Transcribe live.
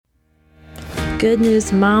Good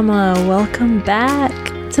News Mama. Welcome back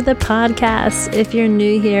to the podcast. If you're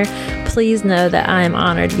new here, please know that I am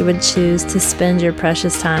honored you would choose to spend your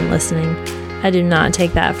precious time listening. I do not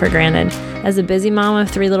take that for granted. As a busy mom of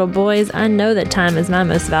 3 little boys, I know that time is my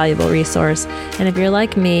most valuable resource. And if you're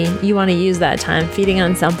like me, you want to use that time feeding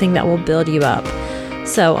on something that will build you up.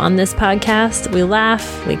 So on this podcast, we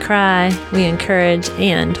laugh, we cry, we encourage,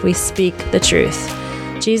 and we speak the truth.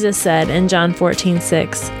 Jesus said in John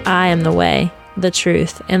 14:6, I am the way, the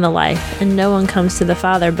truth, and the life, and no one comes to the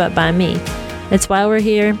Father but by me. It's why we're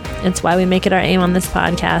here. It's why we make it our aim on this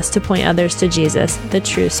podcast to point others to Jesus, the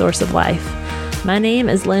true source of life. My name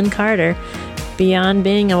is Lynn Carter. Beyond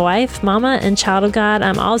being a wife, mama, and child of God,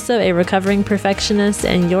 I'm also a recovering perfectionist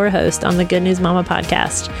and your host on the Good News Mama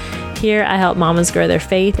podcast. Here, I help mamas grow their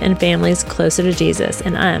faith and families closer to Jesus,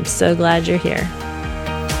 and I am so glad you're here.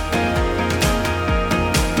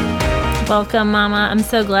 Welcome, Mama. I'm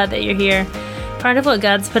so glad that you're here. Part of what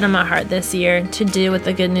God's put in my heart this year to do with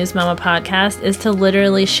the Good News Mama podcast is to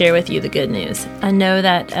literally share with you the good news. I know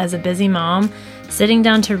that as a busy mom, sitting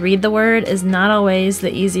down to read the Word is not always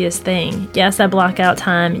the easiest thing. Yes, I block out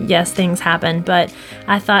time. Yes, things happen. But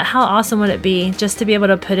I thought, how awesome would it be just to be able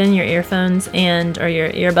to put in your earphones or your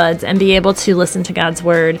earbuds and be able to listen to God's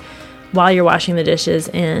Word while you're washing the dishes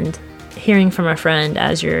and hearing from a friend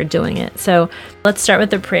as you're doing it. So let's start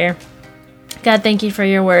with a prayer. God, thank you for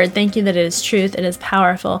your word. Thank you that it is truth. It is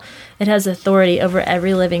powerful. It has authority over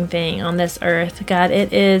every living thing on this earth. God,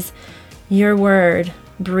 it is your word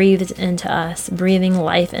breathed into us, breathing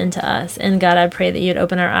life into us. And God, I pray that you'd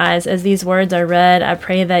open our eyes as these words are read. I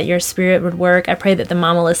pray that your spirit would work. I pray that the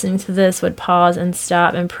mama listening to this would pause and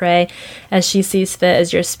stop and pray as she sees fit,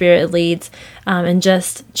 as your spirit leads, and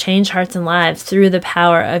just change hearts and lives through the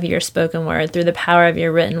power of your spoken word, through the power of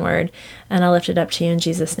your written word. And I lift it up to you in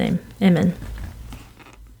Jesus' name. Amen.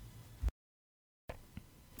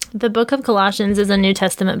 The book of Colossians is a New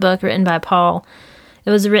Testament book written by Paul. It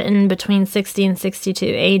was written between 60 and 62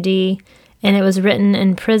 AD, and it was written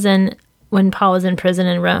in prison when Paul was in prison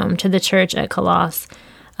in Rome to the church at Colossae.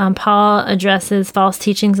 Paul addresses false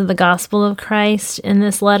teachings of the gospel of Christ in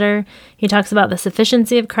this letter. He talks about the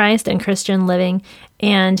sufficiency of Christ and Christian living,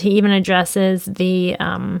 and he even addresses the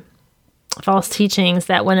false teachings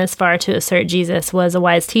that went as far to assert Jesus was a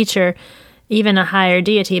wise teacher, even a higher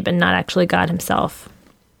deity, but not actually God himself.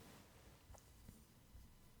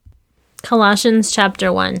 Colossians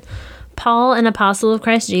chapter 1. Paul, an apostle of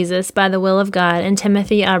Christ Jesus, by the will of God, and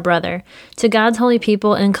Timothy, our brother, to God's holy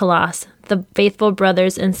people in Colossae, the faithful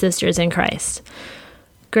brothers and sisters in Christ.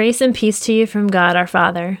 Grace and peace to you from God our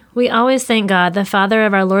Father. We always thank God, the Father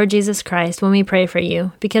of our Lord Jesus Christ, when we pray for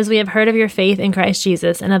you, because we have heard of your faith in Christ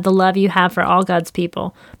Jesus and of the love you have for all God's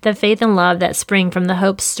people, the faith and love that spring from the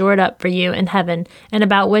hope stored up for you in heaven, and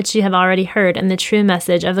about which you have already heard in the true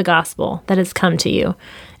message of the gospel that has come to you.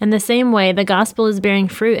 In the same way, the gospel is bearing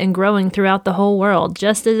fruit and growing throughout the whole world,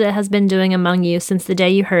 just as it has been doing among you since the day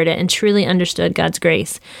you heard it and truly understood God's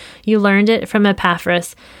grace. You learned it from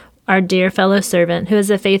Epaphras, our dear fellow servant, who is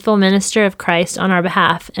a faithful minister of Christ on our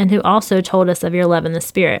behalf, and who also told us of your love in the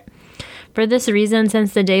Spirit. For this reason,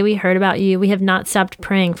 since the day we heard about you, we have not stopped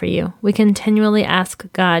praying for you. We continually ask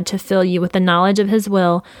God to fill you with the knowledge of his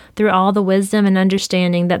will through all the wisdom and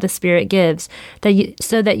understanding that the Spirit gives,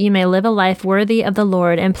 so that you may live a life worthy of the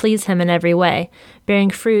Lord and please him in every way,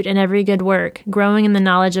 bearing fruit in every good work, growing in the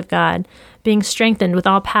knowledge of God, being strengthened with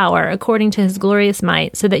all power according to his glorious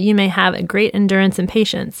might, so that you may have a great endurance and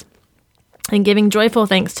patience, and giving joyful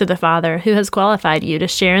thanks to the Father, who has qualified you to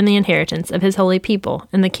share in the inheritance of his holy people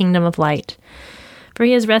in the kingdom of light. For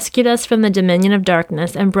he has rescued us from the dominion of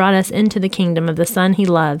darkness and brought us into the kingdom of the Son he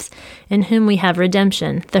loves, in whom we have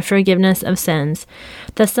redemption, the forgiveness of sins.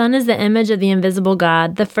 The Son is the image of the invisible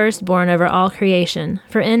God, the firstborn over all creation.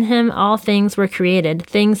 For in him all things were created,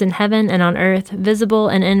 things in heaven and on earth, visible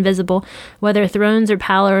and invisible, whether thrones or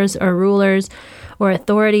powers or rulers or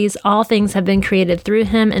authorities, all things have been created through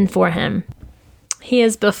him and for him. He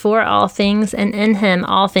is before all things, and in him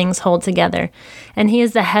all things hold together. And he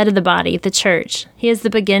is the head of the body, the church. He is the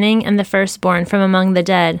beginning and the firstborn from among the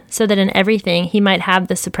dead, so that in everything he might have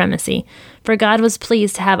the supremacy. For God was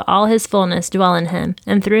pleased to have all his fullness dwell in him,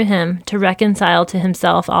 and through him to reconcile to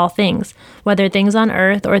himself all things, whether things on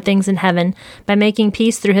earth or things in heaven, by making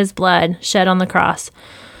peace through his blood shed on the cross.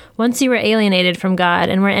 Once you were alienated from God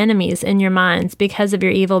and were enemies in your minds because of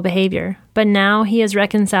your evil behavior. But now he has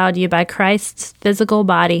reconciled you by Christ's physical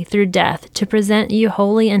body through death to present you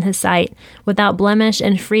holy in his sight, without blemish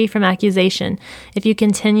and free from accusation, if you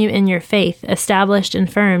continue in your faith, established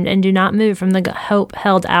and firm, and do not move from the hope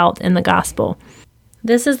held out in the gospel.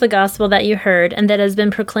 This is the gospel that you heard, and that has been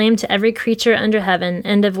proclaimed to every creature under heaven,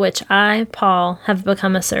 and of which I, Paul, have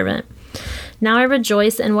become a servant. Now I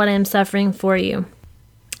rejoice in what I am suffering for you,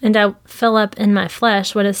 and I fill up in my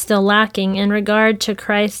flesh what is still lacking in regard to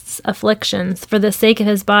Christ's afflictions for the sake of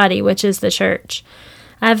his body, which is the church.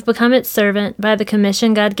 I have become its servant by the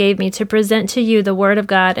commission God gave me to present to you the word of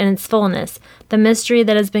God in its fullness, the mystery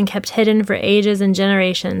that has been kept hidden for ages and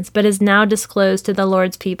generations, but is now disclosed to the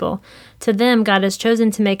Lord's people. To them God has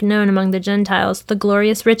chosen to make known among the Gentiles the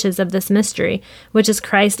glorious riches of this mystery, which is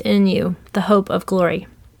Christ in you, the hope of glory.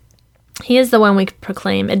 He is the one we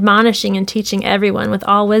proclaim, admonishing and teaching everyone with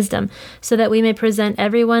all wisdom, so that we may present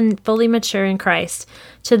everyone fully mature in Christ.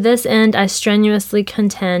 To this end I strenuously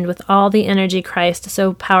contend with all the energy Christ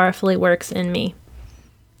so powerfully works in me.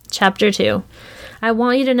 Chapter 2. I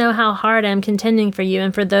want you to know how hard I am contending for you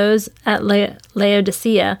and for those at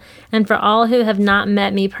Laodicea, and for all who have not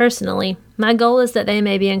met me personally. My goal is that they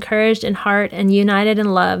may be encouraged in heart and united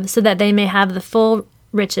in love, so that they may have the full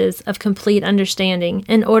riches of complete understanding,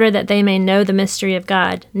 in order that they may know the mystery of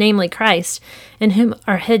God, namely Christ, in whom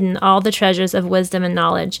are hidden all the treasures of wisdom and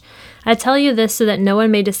knowledge. I tell you this so that no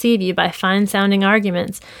one may deceive you by fine-sounding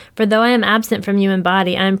arguments, for though I am absent from you in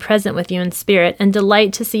body, I am present with you in spirit, and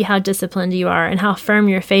delight to see how disciplined you are, and how firm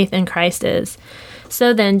your faith in Christ is.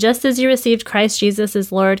 So then, just as you received Christ Jesus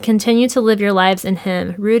as Lord, continue to live your lives in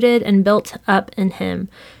him, rooted and built up in him,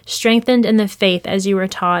 strengthened in the faith as you were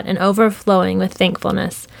taught, and overflowing with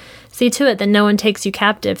thankfulness. See to it that no one takes you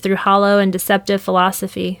captive through hollow and deceptive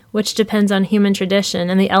philosophy, which depends on human tradition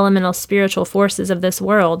and the elemental spiritual forces of this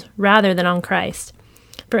world, rather than on Christ.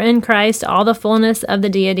 For in Christ all the fullness of the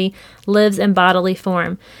deity lives in bodily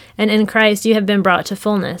form, and in Christ you have been brought to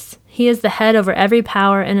fullness. He is the head over every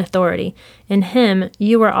power and authority. In him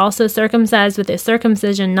you were also circumcised with a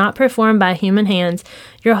circumcision not performed by human hands.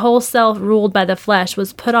 Your whole self, ruled by the flesh,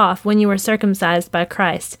 was put off when you were circumcised by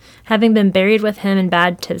Christ, having been buried with him in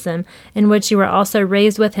baptism, in which you were also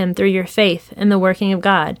raised with him through your faith in the working of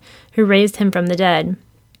God, who raised him from the dead.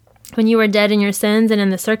 When you were dead in your sins and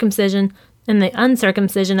in the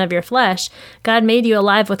uncircumcision of your flesh, God made you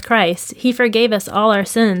alive with Christ. He forgave us all our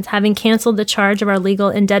sins, having canceled the charge of our legal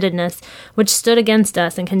indebtedness, which stood against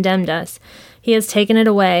us and condemned us. He has taken it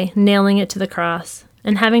away, nailing it to the cross.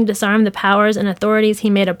 And having disarmed the powers and authorities, he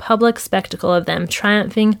made a public spectacle of them,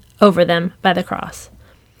 triumphing over them by the cross.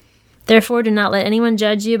 Therefore, do not let anyone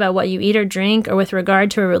judge you by what you eat or drink, or with regard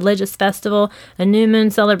to a religious festival, a new moon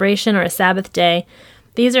celebration, or a Sabbath day.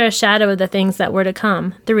 These are a shadow of the things that were to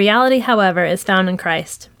come. The reality, however, is found in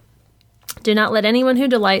Christ. Do not let anyone who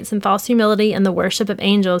delights in false humility and the worship of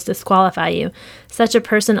angels disqualify you. Such a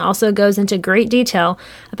person also goes into great detail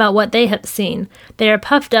about what they have seen. They are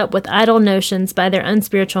puffed up with idle notions by their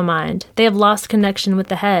unspiritual mind. They have lost connection with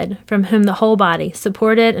the head, from whom the whole body,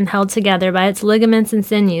 supported and held together by its ligaments and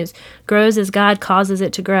sinews, grows as God causes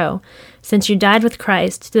it to grow. Since you died with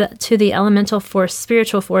Christ to the elemental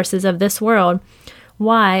spiritual forces of this world,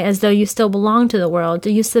 why, as though you still belong to the world, do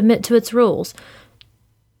you submit to its rules?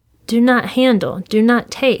 Do not handle, do not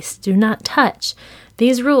taste, do not touch.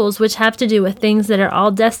 These rules, which have to do with things that are all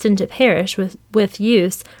destined to perish with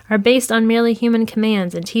use, are based on merely human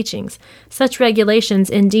commands and teachings. Such regulations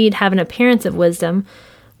indeed have an appearance of wisdom,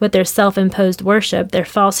 with their self-imposed worship, their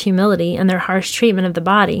false humility, and their harsh treatment of the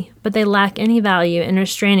body, but they lack any value in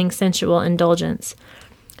restraining sensual indulgence.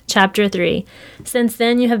 Chapter 3. Since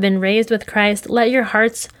then you have been raised with Christ, set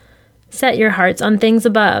your hearts on things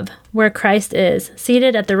above, where Christ is,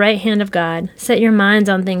 seated at the right hand of God. Set your minds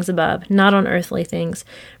on things above, not on earthly things.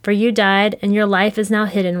 For you died, and your life is now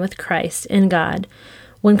hidden with Christ in God.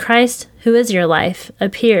 When Christ, who is your life,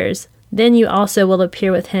 appears, then you also will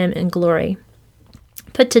appear with him in glory.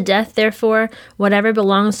 Put to death, therefore, whatever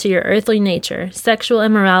belongs to your earthly nature, sexual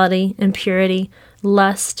immorality, impurity,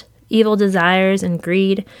 lust, evil desires, and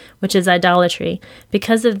greed, which is idolatry.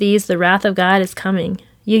 Because of these, the wrath of God is coming.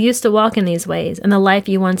 You used to walk in these ways, in the life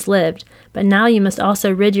you once lived, but now you must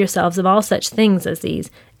also rid yourselves of all such things as these: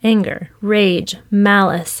 anger, rage,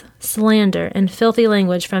 malice, slander, and filthy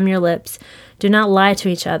language from your lips. Do not lie to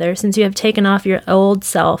each other, since you have taken off your old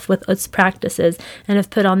self with its practices, and have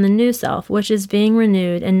put on the new self, which is being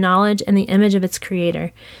renewed in knowledge and the image of its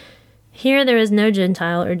Creator. Here there is no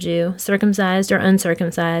Gentile or Jew, circumcised or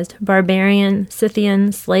uncircumcised, barbarian,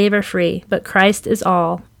 Scythian, slave or free, but Christ is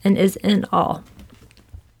all and is in all.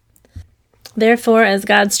 Therefore, as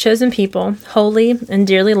God's chosen people, holy and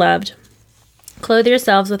dearly loved, clothe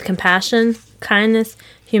yourselves with compassion, kindness,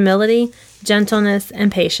 humility, gentleness,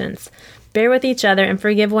 and patience. Bear with each other and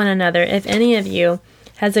forgive one another if any of you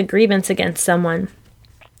has a grievance against someone.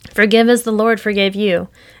 Forgive as the Lord forgave you,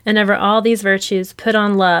 and over all these virtues put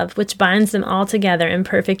on love, which binds them all together in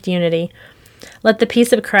perfect unity. Let the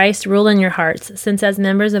peace of Christ rule in your hearts, since as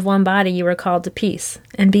members of one body you are called to peace,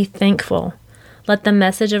 and be thankful. Let the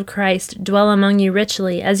message of Christ dwell among you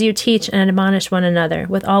richly as you teach and admonish one another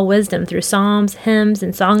with all wisdom through psalms, hymns,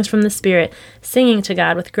 and songs from the Spirit, singing to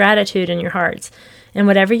God with gratitude in your hearts. And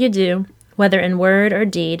whatever you do, whether in word or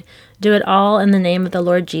deed, do it all in the name of the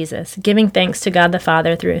Lord Jesus, giving thanks to God the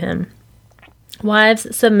Father through him.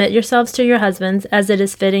 Wives, submit yourselves to your husbands as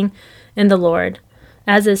is fitting in the Lord.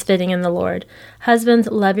 Husbands,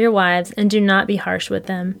 love your wives and do not be harsh with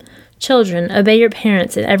them. Children, obey your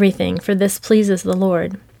parents in everything, for this pleases the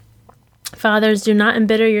Lord. Fathers, do not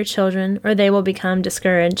embitter your children, or they will become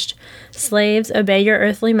discouraged. Slaves, obey your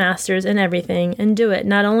earthly masters in everything, and do it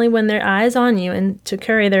not only when their eye is on you and to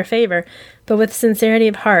curry their favor, but with sincerity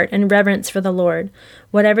of heart and reverence for the Lord.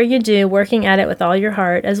 Whatever you do, working at it with all your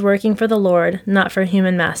heart, as working for the Lord, not for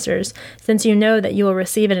human masters, since you know that you will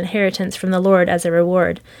receive an inheritance from the Lord as a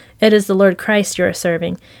reward. It is the Lord Christ you are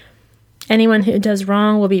serving. Anyone who does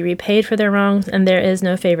wrong will be repaid for their wrongs, and there is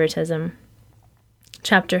no favoritism.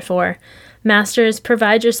 Chapter 4. Masters,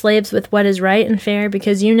 provide your slaves with what is right and fair,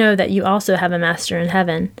 because you know that you also have a master in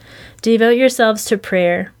heaven. Devote yourselves to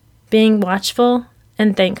prayer, being watchful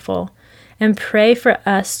and thankful. And pray for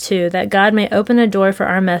us, too, that God may open a door for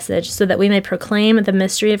our message, so that we may proclaim the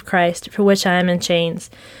mystery of Christ, for which I am in chains.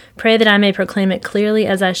 Pray that I may proclaim it clearly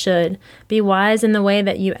as I should. Be wise in the way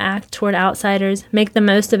that you act toward outsiders. Make the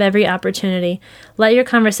most of every opportunity. Let your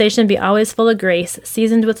conversation be always full of grace,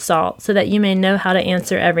 seasoned with salt, so that you may know how to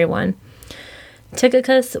answer everyone.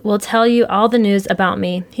 Tychicus will tell you all the news about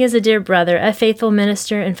me. He is a dear brother, a faithful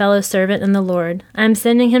minister and fellow servant in the Lord. I am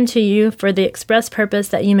sending him to you for the express purpose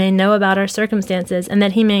that you may know about our circumstances and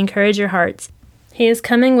that he may encourage your hearts. He is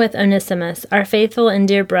coming with Onesimus, our faithful and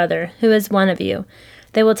dear brother, who is one of you.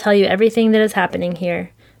 They will tell you everything that is happening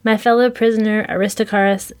here. My fellow prisoner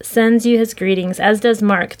Aristarchus sends you his greetings, as does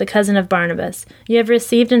Mark, the cousin of Barnabas. You have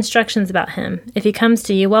received instructions about him. If he comes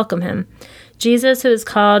to you, welcome him. Jesus, who is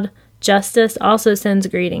called Justice, also sends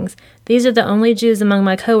greetings. These are the only Jews among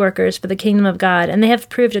my co-workers for the kingdom of God, and they have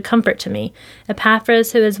proved a comfort to me.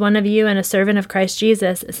 Epaphras, who is one of you and a servant of Christ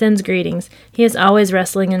Jesus, sends greetings. He is always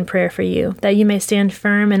wrestling in prayer for you, that you may stand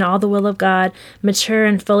firm in all the will of God, mature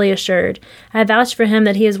and fully assured. I vouch for him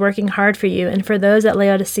that he is working hard for you and for those at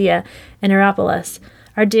Laodicea and Hierapolis.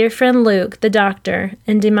 Our dear friend Luke, the doctor,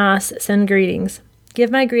 and Demas send greetings. Give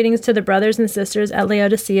my greetings to the brothers and sisters at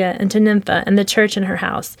Laodicea and to Nympha and the church in her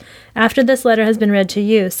house. After this letter has been read to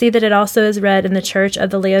you, see that it also is read in the church of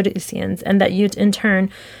the Laodiceans, and that you in turn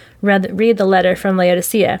read the letter from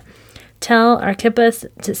Laodicea. Tell Archippus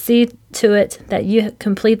to see to it that you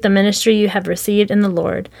complete the ministry you have received in the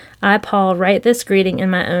Lord. I, Paul, write this greeting in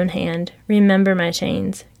my own hand. Remember my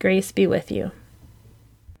chains. Grace be with you.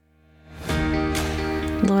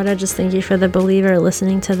 Lord, I just thank you for the believer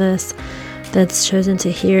listening to this, that's chosen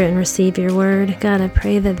to hear and receive your word. God, I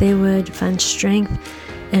pray that they would find strength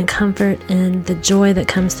and comfort and the joy that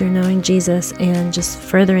comes through knowing Jesus and just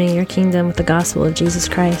furthering your kingdom with the gospel of Jesus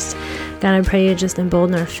Christ. God, I pray you just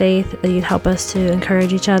embolden our faith, that you'd help us to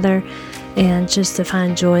encourage each other and just to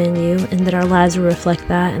find joy in you, and that our lives will reflect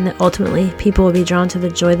that, and that ultimately people will be drawn to the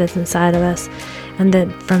joy that's inside of us, and that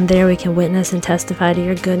from there we can witness and testify to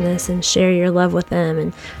your goodness and share your love with them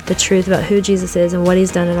and the truth about who Jesus is and what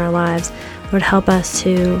he's done in our lives. Lord, help us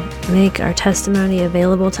to make our testimony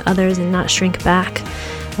available to others and not shrink back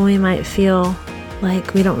when we might feel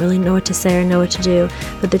like we don't really know what to say or know what to do.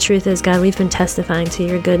 But the truth is, God, we've been testifying to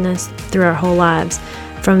your goodness through our whole lives.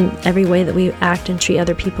 From every way that we act and treat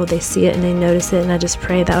other people, they see it and they notice it. And I just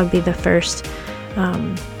pray that would be the first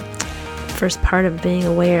part of being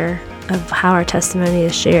aware of how our testimony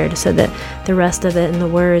is shared, so that the rest of it and the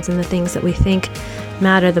words and the things that we think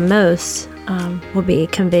matter the most will be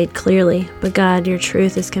conveyed clearly. But God, your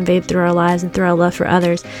truth is conveyed through our lives and through our love for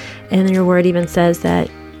others. And your word even says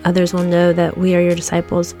that others will know that we are your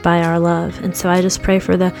disciples by our love. And so I just pray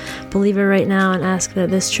for the believer right now and ask that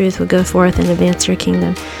this truth would go forth and advance your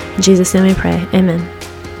kingdom. In Jesus' name we pray. Amen.